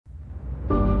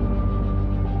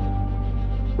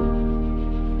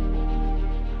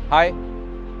Hi,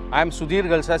 I am Sudhir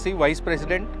Galsasi, Vice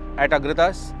President at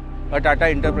Agratas, a Tata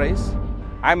enterprise.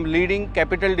 I am leading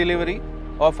capital delivery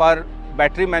of our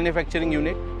battery manufacturing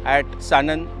unit at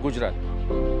Sanand, Gujarat.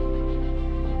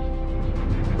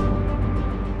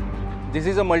 This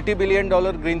is a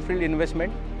multi-billion-dollar greenfield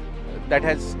investment that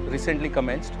has recently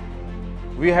commenced.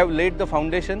 We have laid the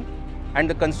foundation and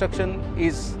the construction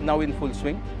is now in full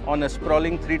swing on a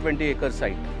sprawling 320-acre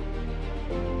site.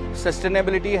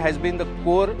 Sustainability has been the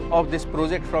core of this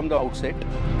project from the outset.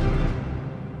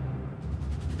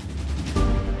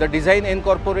 The design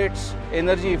incorporates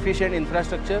energy-efficient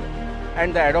infrastructure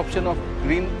and the adoption of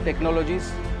green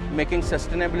technologies, making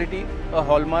sustainability a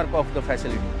hallmark of the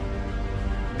facility.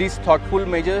 These thoughtful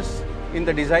measures in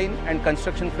the design and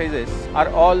construction phases are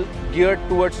all geared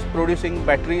towards producing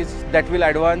batteries that will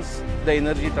advance the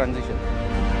energy transition.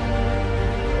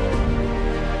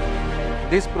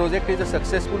 This project is a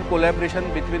successful collaboration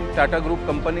between Tata Group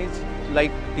companies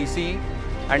like TCE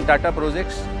and Tata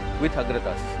Projects with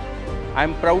Agratas. I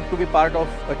am proud to be part of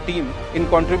a team in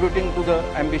contributing to the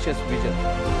ambitious vision.